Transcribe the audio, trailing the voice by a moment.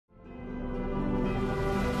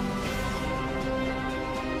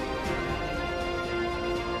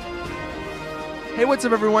Hey, what's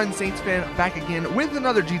up everyone, Saintsfan back again with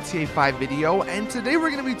another GTA 5 video, and today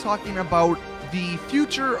we're going to be talking about the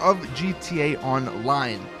future of GTA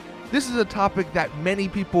Online. This is a topic that many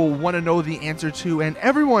people want to know the answer to, and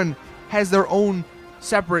everyone has their own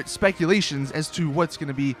separate speculations as to what's going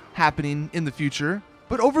to be happening in the future.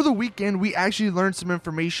 But over the weekend, we actually learned some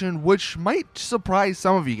information which might surprise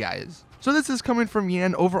some of you guys. So this is coming from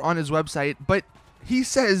Yan over on his website, but he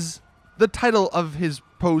says the title of his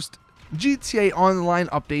post, GTA Online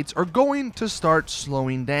updates are going to start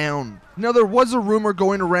slowing down. Now, there was a rumor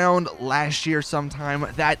going around last year sometime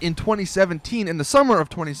that in 2017, in the summer of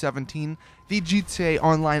 2017, the GTA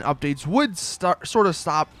Online updates would sort of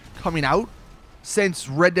stop coming out, since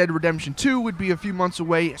Red Dead Redemption 2 would be a few months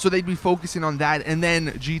away, so they'd be focusing on that, and then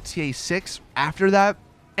GTA 6 after that.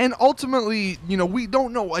 And ultimately, we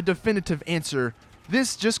don't know a definitive answer.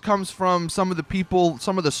 This just comes from some of the people,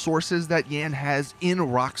 some of the sources that Yan has in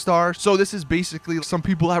ROCKSTAR. So this is basically some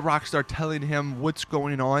people at ROCKSTAR telling him what's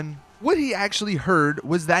going on. What he actually heard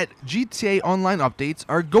was that GTA Online updates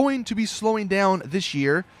are going to be slowing down this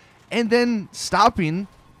year and then stopping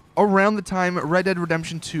around the time Red Dead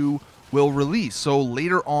Redemption 2 will release. So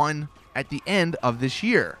later on at the end of this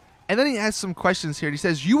year. And then he asks some questions here. He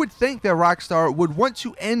says, you would think that ROCKSTAR would want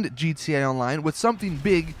to end GTA Online with something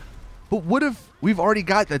big, but what if we've already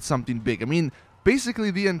got that something big? I mean,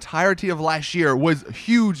 basically the entirety of last year was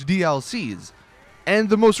huge DLCs. And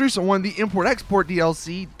the most recent one, the Import-Export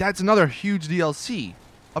DLC, that's another huge DLC.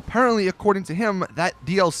 Apparently, according to him, that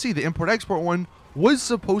DLC, the Import-Export one, was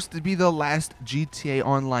supposed to be the last GTA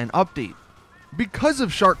Online update. Because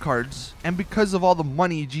of shark cards, and because of all the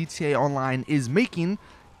money GTA Online is making,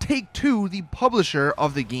 Take-Two, the publisher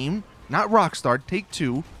of the game, not ROCKSTAR,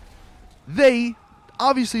 Take-Two, they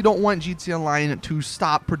obviously don't want GTA Online to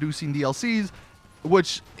stop producing DLCs,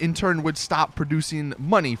 which in turn would stop producing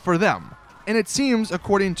money for them. And it seems,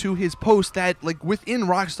 according to his post, that within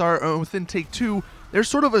ROCKSTAR, within Take-Two, there's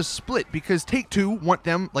sort of a split, because Take-Two want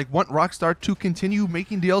ROCKSTAR to continue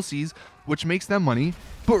making DLCs, which makes them money,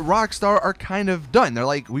 but ROCKSTAR are kind of done. They're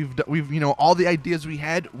like, we've all the ideas we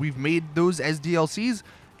had, we've made those as DLCs,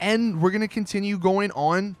 and we're gonna continue going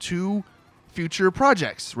on to future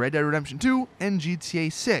projects, Red Dead Redemption 2 and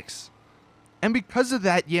GTA 6. And because of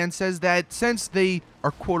that, Yan says that since they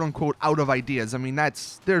are quote-unquote out of ideas, I mean,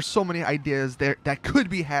 there's so many ideas there that could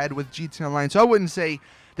be had with GTA Online, so I wouldn't say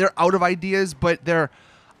they're out of ideas, but they're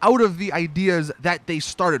out of the ideas that they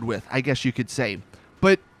started with, I guess you could say.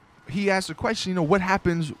 But he asked a question, what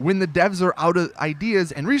happens when the devs are out of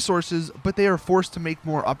ideas and resources, but they are forced to make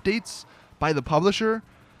more updates by the publisher?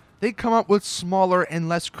 They come up with smaller and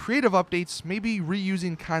less creative updates, maybe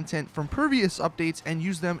reusing content from previous updates and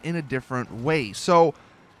use them in a different way. So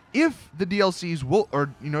if the DLCs will,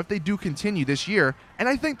 or if they do continue this year, and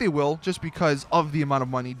I think they will just because of the amount of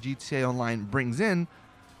money GTA Online brings in,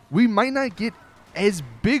 we might not get as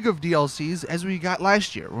big of DLCs as we got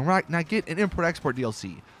last year. We might not get an Import-Export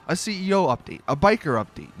DLC, a CEO update, a biker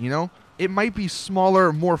update, It might be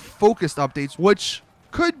smaller, more focused updates, which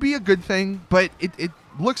could be a good thing, but it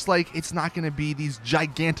looks like it's not going to be these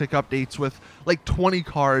gigantic updates with 20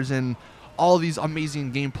 cars and all these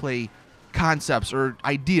amazing gameplay concepts or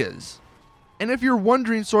ideas. And if you're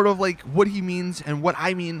wondering sort of what he means and what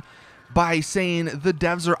I mean by saying the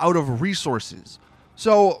devs are out of resources.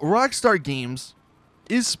 So ROCKSTAR Games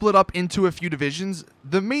is split up into a few divisions.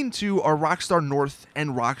 The main two are ROCKSTAR North and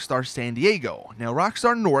ROCKSTAR San Diego. Now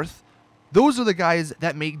ROCKSTAR North, those are the guys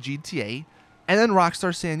that make GTA. And then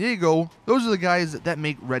ROCKSTAR San Diego, those are the guys that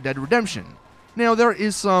make Red Dead Redemption. Now, there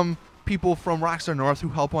is some people from ROCKSTAR North who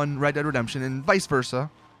help on Red Dead Redemption and vice versa,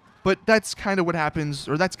 but that's kind of what happens,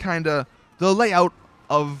 or that's kind of the layout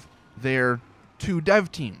of their two dev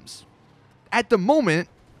teams. At the moment,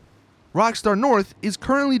 ROCKSTAR North is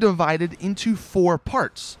currently divided into 4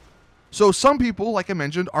 parts. So some people, like I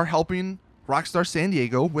mentioned, are helping ROCKSTAR San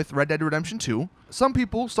Diego with Red Dead Redemption 2. Some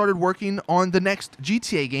people started working on the next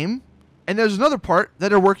GTA game. And there's another part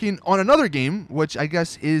that are working on another game, which I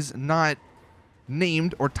guess is not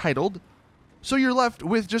named or titled. So you're left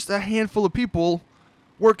with just a handful of people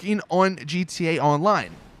working on GTA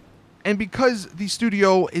Online. And because the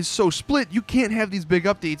studio is so split, you can't have these big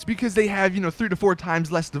updates because they have, 3 to 4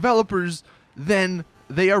 times less developers than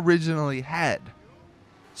they originally had.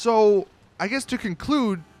 So I guess to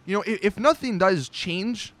conclude, if nothing does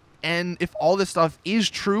change and if all this stuff is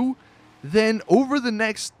true, then over the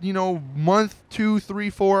next, month, 2,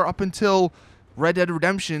 3, 4, up until Red Dead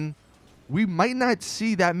Redemption, we might not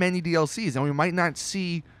see that many DLCs, and we might not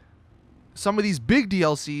see some of these big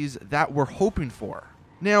DLCs that we're hoping for.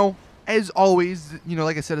 Now, as always,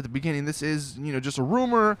 like I said at the beginning, this is, just a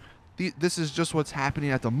rumor, This is just what's happening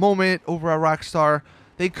at the moment over at Rockstar.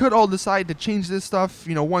 They could all decide to change this stuff,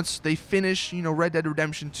 once they finish, Red Dead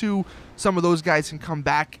Redemption 2, some of those guys can come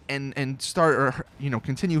back and start, or,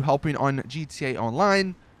 continue helping on GTA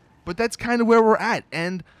Online. But that's kind of where we're at.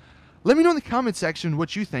 And let me know in the comment section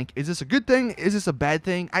what you think. Is this a good thing? Is this a bad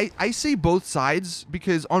thing? I see both sides,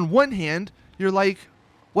 because on one hand, you're like,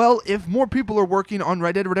 well, if more people are working on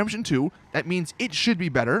Red Dead Redemption 2, that means it should be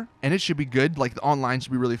better, and it should be good, like the online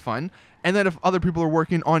should be really fun. And then if other people are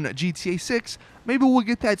working on GTA 6, maybe we'll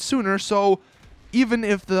get that sooner. So even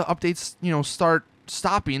if the updates, start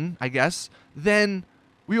stopping, I guess, then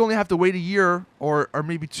we only have to wait a year or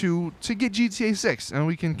maybe 2 to get GTA 6, and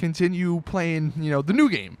we can continue playing, the new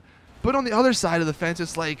game. But on the other side of the fence,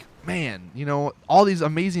 it's like, man, all these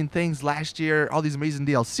amazing things last year, all these amazing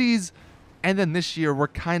DLCs, and then this year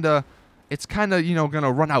it's kind of,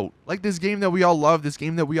 gonna run out. Like this game that we all love, this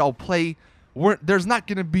game that we all play, there's not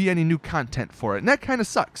gonna be any new content for it, and that kind of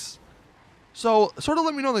sucks. So sort of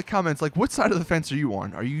let me know in the comments, like, what side of the fence are you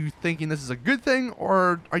on? Are you thinking this is a good thing,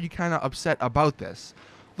 or are you kind of upset about this?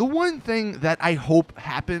 The one thing that I hope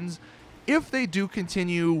happens, if they do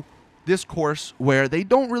continue this course where they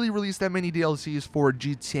don't really release that many DLCs for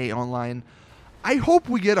GTA Online, I hope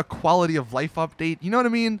we get a quality of life update, you know what I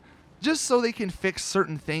mean? Just so they can fix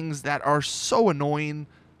certain things that are so annoying.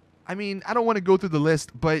 I mean, I don't want to go through the list,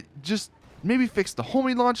 but just maybe fix the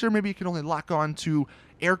homing launcher. Maybe you can only lock on to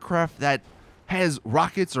aircraft that has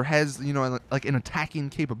rockets or has, like an attacking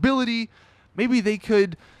capability. Maybe they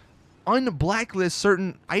could unblacklist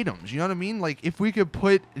certain items, you know what I mean? Like if we could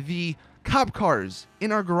put the cop cars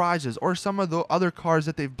in our garages, or some of the other cars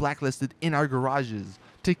that they've blacklisted in our garages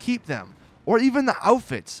to keep them, or even the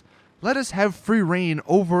outfits. Let us have free reign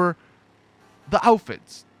over the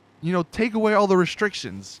outfits. Take away all the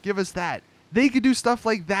restrictions. Give us that. They could do stuff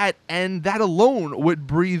like that, and that alone would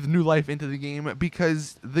breathe new life into the game,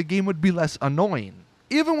 because the game would be less annoying.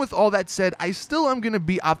 Even with all that said, I still am going to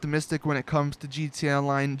be optimistic when it comes to GTA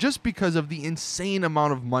Online, just because of the insane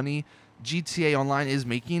amount of money GTA Online is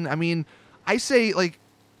making. I mean, I say, like,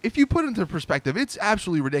 if you put it into perspective, it's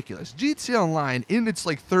absolutely ridiculous. GTA Online, in its,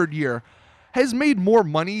 third year, has made more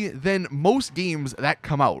money than most games that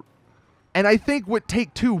come out. And I think what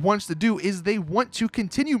Take-Two wants to do is they want to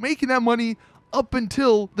continue making that money up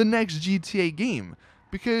until the next GTA game.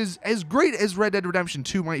 Because as great as Red Dead Redemption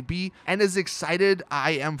 2 might be, and as excited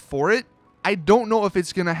I am for it, I don't know if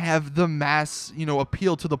it's going to have the mass,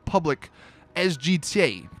 appeal to the public as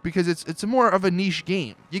GTA. Because it's more of a niche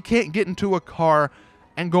game. You can't get into a car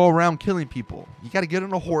and go around killing people. You got to get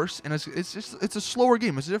on a horse, and it's a slower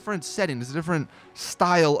game. It's a different setting. It's a different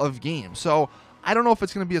style of game. So I don't know if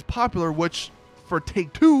it's going to be as popular, which for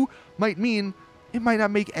Take-Two might mean it might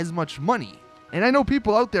not make as much money. And I know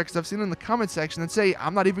people out there, because I've seen it in the comment section, that say,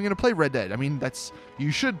 I'm not even going to play Red Dead. I mean, you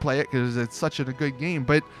should play it because it's such a good game.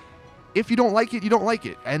 But if you don't like it, you don't like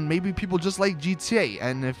it. And maybe people just like GTA.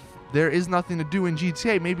 And if there is nothing to do in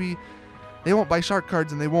GTA, maybe they won't buy shark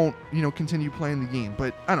cards and they won't, continue playing the game.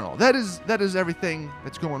 But I don't know. That is everything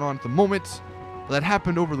that's going on at the moment. That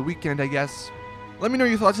happened over the weekend, I guess. Let me know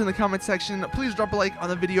your thoughts in the comment section. Please drop a like on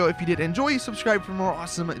the video if you did enjoy. Subscribe for more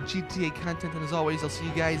awesome GTA content. And as always, I'll see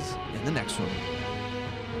you guys in the next one.